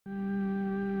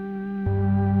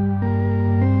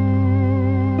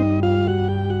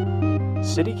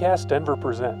CityCast Denver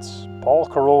presents Paul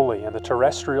Caroli and the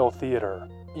Terrestrial Theater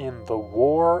in The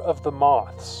War of the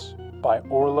Moths by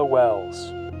Orla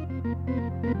Wells.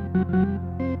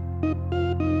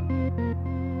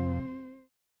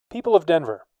 People of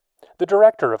Denver, the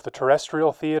director of the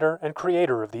Terrestrial Theater and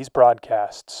creator of these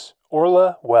broadcasts,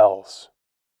 Orla Wells.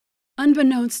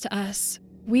 Unbeknownst to us,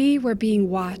 we were being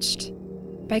watched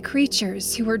by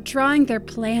creatures who were drawing their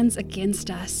plans against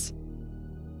us.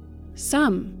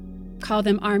 Some call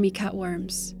them army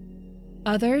cutworms.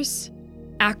 Others,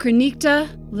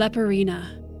 Acronicta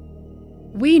leporina.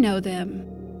 We know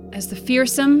them as the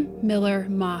fearsome Miller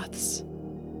moths.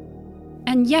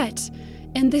 And yet,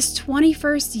 in this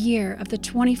 21st year of the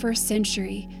 21st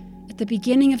century, at the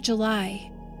beginning of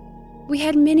July, we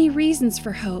had many reasons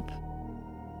for hope.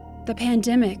 The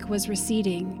pandemic was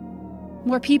receding.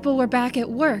 More people were back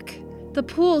at work. The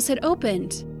pools had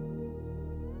opened.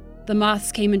 The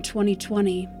moths came in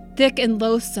 2020, thick and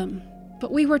loathsome,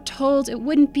 but we were told it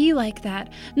wouldn't be like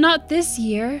that, not this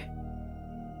year.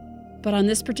 But on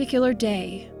this particular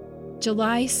day,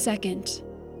 July 2nd,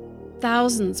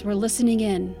 thousands were listening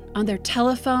in on their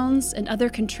telephones and other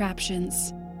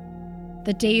contraptions.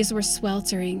 The days were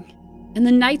sweltering, and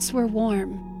the nights were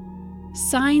warm.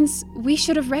 Signs we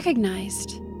should have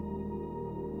recognized.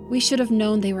 We should have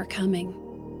known they were coming,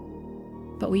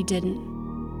 but we didn't.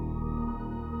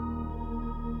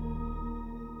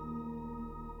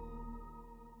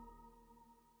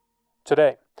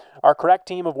 Today, our crack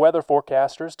team of weather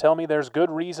forecasters tell me there's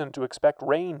good reason to expect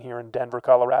rain here in Denver,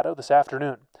 Colorado this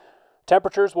afternoon.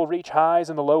 Temperatures will reach highs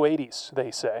in the low 80s,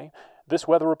 they say. This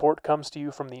weather report comes to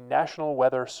you from the National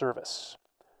Weather Service.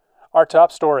 Our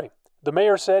top story. The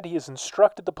mayor said he has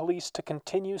instructed the police to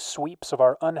continue sweeps of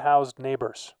our unhoused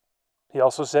neighbors. He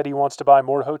also said he wants to buy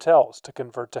more hotels to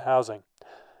convert to housing.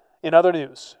 In other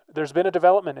news, there's been a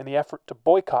development in the effort to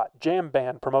boycott jam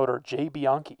band promoter Jay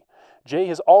Bianchi. Jay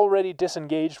has already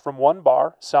disengaged from one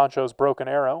bar, Sancho's Broken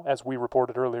Arrow, as we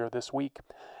reported earlier this week,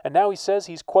 and now he says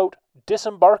he's, quote,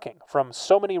 disembarking from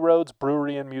So Many Roads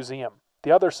Brewery and Museum,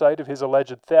 the other site of his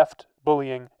alleged theft,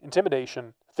 bullying,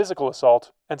 intimidation, physical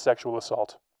assault, and sexual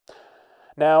assault.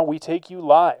 Now we take you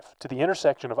live to the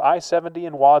intersection of I-70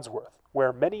 and Wadsworth,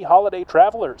 where many holiday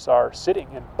travelers are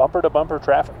sitting in bumper-to-bumper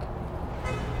traffic.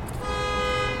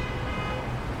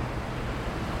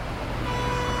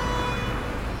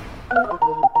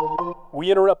 We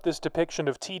interrupt this depiction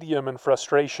of tedium and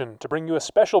frustration to bring you a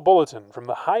special bulletin from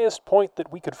the highest point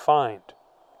that we could find,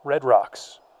 Red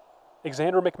Rocks.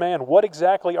 Xander McMahon, what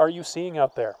exactly are you seeing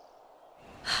out there?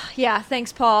 Yeah,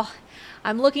 thanks, Paul.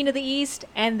 I'm looking to the east,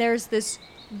 and there's this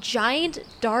giant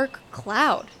dark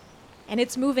cloud, and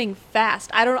it's moving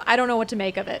fast. I don't know what to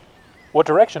make of it. What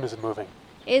direction is it moving?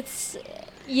 I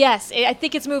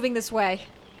think it's moving this way.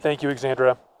 Thank you,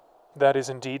 Xandra. That is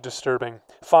indeed disturbing.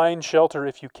 Find shelter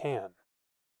if you can.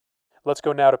 Let's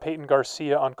go now to Peyton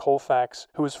Garcia on Colfax,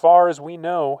 who, as far as we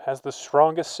know, has the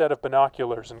strongest set of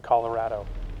binoculars in Colorado.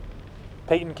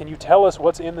 Peyton, can you tell us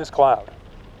what's in this cloud?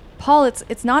 Paul,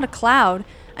 it's not a cloud.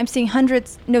 I'm seeing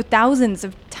hundreds, no thousands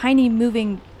of tiny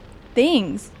moving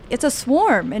things. It's a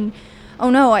swarm, and oh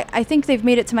no, I think they've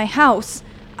made it to my house.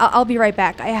 I'll be right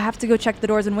back. I have to go check the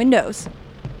doors and windows.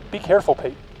 Be careful,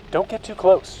 Peyton. Don't get too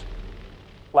close.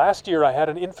 Last year I had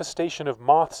an infestation of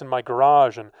moths in my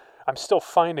garage, and I'm still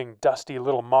finding dusty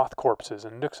little moth corpses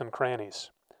in nooks and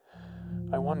crannies.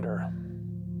 I wonder.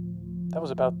 That was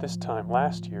about this time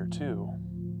last year, too.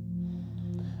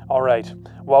 All right,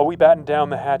 while we batten down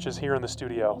the hatches here in the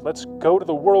studio, let's go to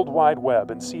the World Wide Web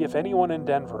and see if anyone in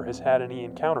Denver has had any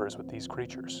encounters with these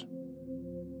creatures.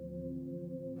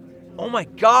 Oh my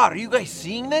god, are you guys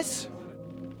seeing this?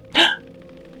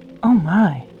 Oh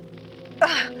my.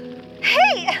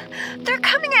 Hey! They're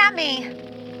coming at me!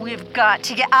 We've got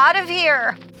to get out of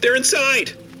here! They're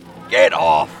inside! Get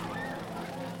off!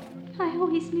 I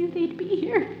always knew they'd be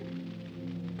here.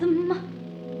 The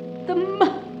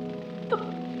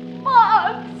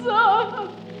moths!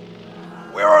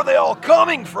 Where are they all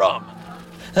coming from?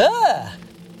 Ah!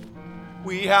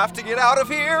 We have to get out of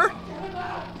here!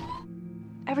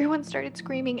 Everyone started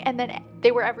screaming, and then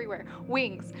they were everywhere.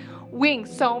 Wings,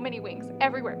 so many wings,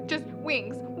 everywhere. Just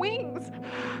wings.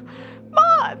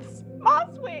 Moths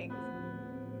wings.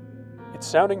 It's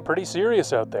sounding pretty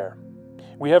serious out there.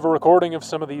 We have a recording of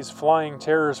some of these flying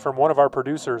terrors from one of our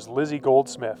producers, Lizzie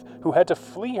Goldsmith, who had to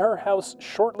flee her house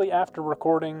shortly after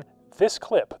recording this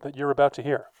clip that you're about to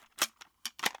hear.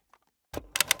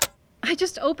 I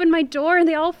just opened my door and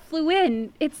they all flew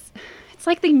in. It's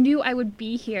like they knew I would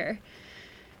be here.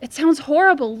 It sounds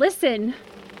horrible. Listen.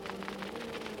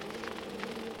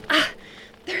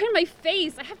 They're in my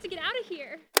face. I have to get out of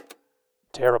here.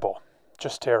 Terrible.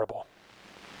 Just terrible.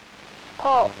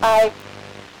 Paul, I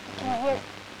can hear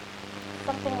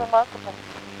something remarkable.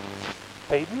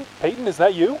 Peyton? Peyton, is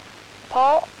that you?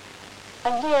 Paul,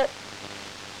 I'm here.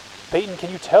 Peyton,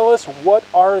 can you tell us what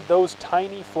are those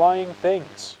tiny flying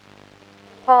things?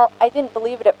 Paul, I didn't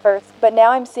believe it at first, but now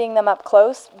I'm seeing them up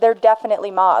close. They're definitely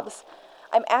moths.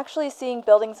 I'm actually seeing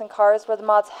buildings and cars where the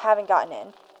moths haven't gotten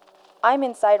in. I'm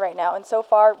inside right now, and so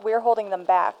far, we're holding them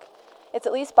back. It's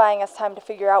at least buying us time to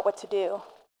figure out what to do.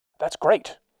 That's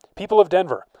great. People of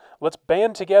Denver, let's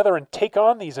band together and take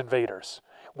on these invaders.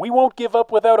 We won't give up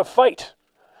without a fight.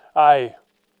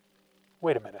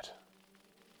 Wait a minute.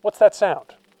 What's that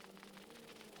sound?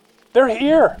 They're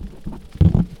here!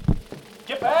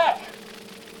 Get back!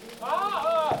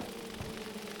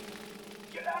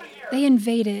 Get out of here! They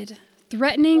invaded,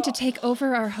 threatening to take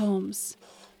over our homes.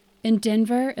 In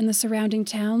Denver and the surrounding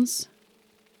towns,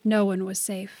 no one was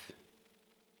safe.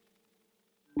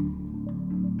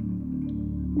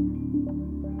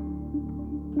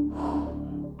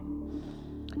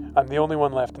 I'm the only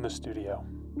one left in the studio.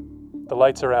 The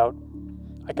lights are out.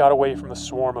 I got away from the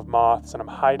swarm of moths and I'm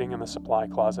hiding in the supply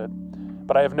closet,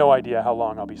 but I have no idea how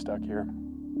long I'll be stuck here.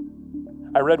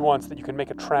 I read once that you can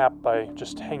make a trap by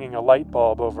just hanging a light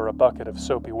bulb over a bucket of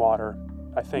soapy water.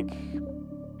 I think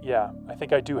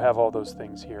I do have all those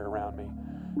things here around me.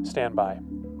 Stand by.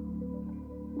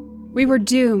 We were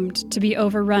doomed to be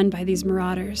overrun by these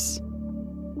marauders.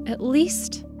 At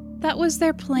least, that was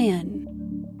their plan.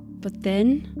 But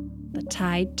then, the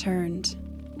tide turned.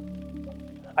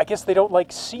 I guess they don't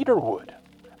like cedar wood.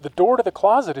 The door to the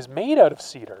closet is made out of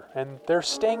cedar, and they're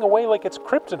staying away like it's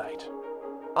kryptonite.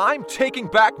 I'm taking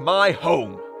back my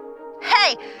home.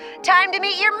 Hey, time to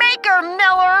meet your maker,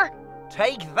 Miller!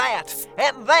 Take that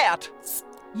and that.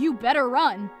 You better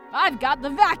run. I've got the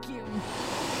vacuum.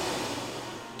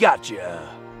 Gotcha.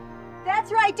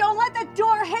 That's right, don't let the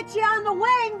door hit you on the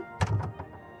wing!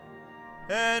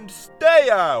 And stay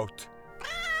out.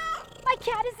 My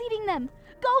cat is eating them.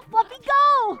 Go, Fluffy,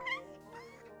 go!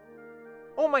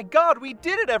 Oh my God, we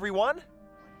did it, everyone!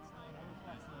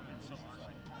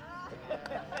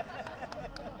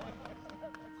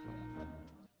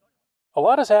 A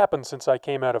lot has happened since I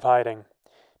came out of hiding.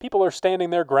 People are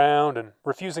standing their ground and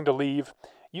refusing to leave,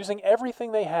 using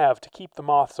everything they have to keep the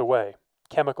moths away.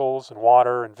 Chemicals and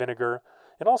water and vinegar,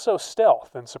 and also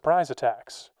stealth and surprise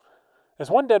attacks. As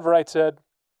one Denverite said,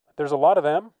 there's a lot of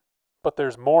them, but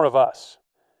there's more of us.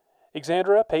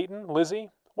 Exandra, Peyton, Lizzie,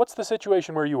 what's the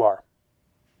situation where you are?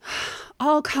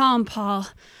 All calm, Paul.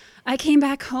 I came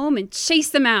back home and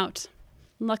chased them out.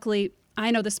 Luckily, I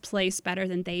know this place better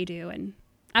than they do, and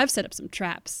I've set up some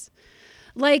traps.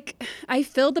 Like, I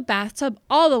filled the bathtub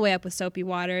all the way up with soapy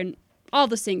water, and all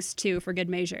the sinks too, for good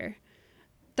measure.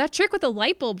 That trick with the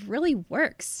light bulb really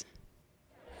works.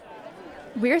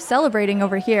 We're celebrating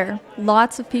over here.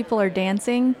 Lots of people are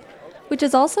dancing, which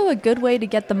is also a good way to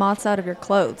get the moths out of your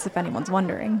clothes, if anyone's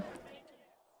wondering.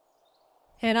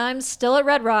 And I'm still at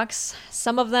Red Rocks.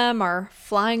 Some of them are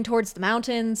flying towards the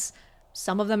mountains.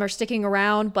 Some of them are sticking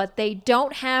around, but they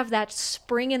don't have that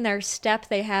spring in their step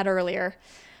they had earlier.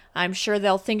 I'm sure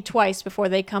they'll think twice before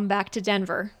they come back to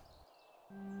Denver.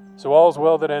 So all's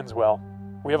well that ends well.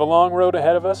 We have a long road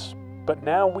ahead of us, but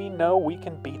now we know we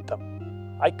can beat them.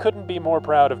 I couldn't be more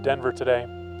proud of Denver today.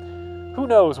 Who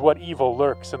knows what evil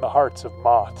lurks in the hearts of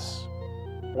moths?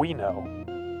 We know.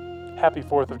 Happy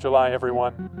 4th of July,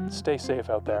 everyone. Stay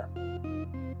safe out there.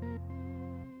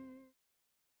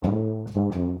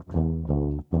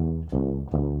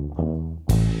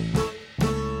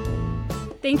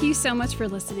 Thank you so much for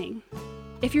listening.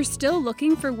 If you're still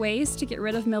looking for ways to get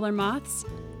rid of Miller moths,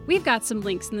 we've got some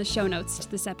links in the show notes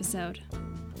to this episode.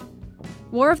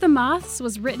 War of the Moths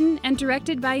was written and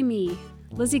directed by me,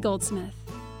 Lizzie Goldsmith.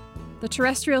 The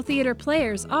terrestrial theater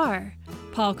players are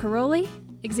Paul Caroli,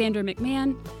 Exandra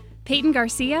McMahon, Peyton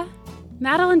Garcia,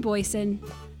 Madeline Boyson,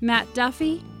 Matt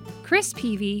Duffy, Chris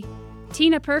Peavy,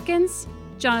 Tina Perkins,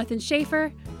 Jonathan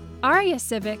Schaefer, Aria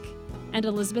Civic, and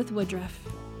Elizabeth Woodruff.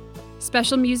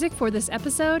 Special music for this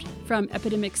episode from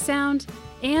Epidemic Sound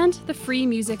and the Free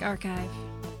Music Archive.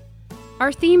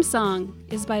 Our theme song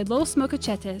is by Los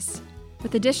Mocochetes,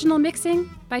 with additional mixing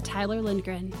by Tyler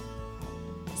Lindgren.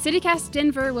 CityCast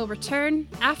Denver will return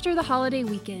after the holiday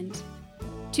weekend.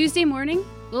 Tuesday morning,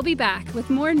 we'll be back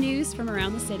with more news from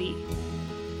around the city.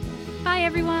 Bye,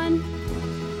 everyone!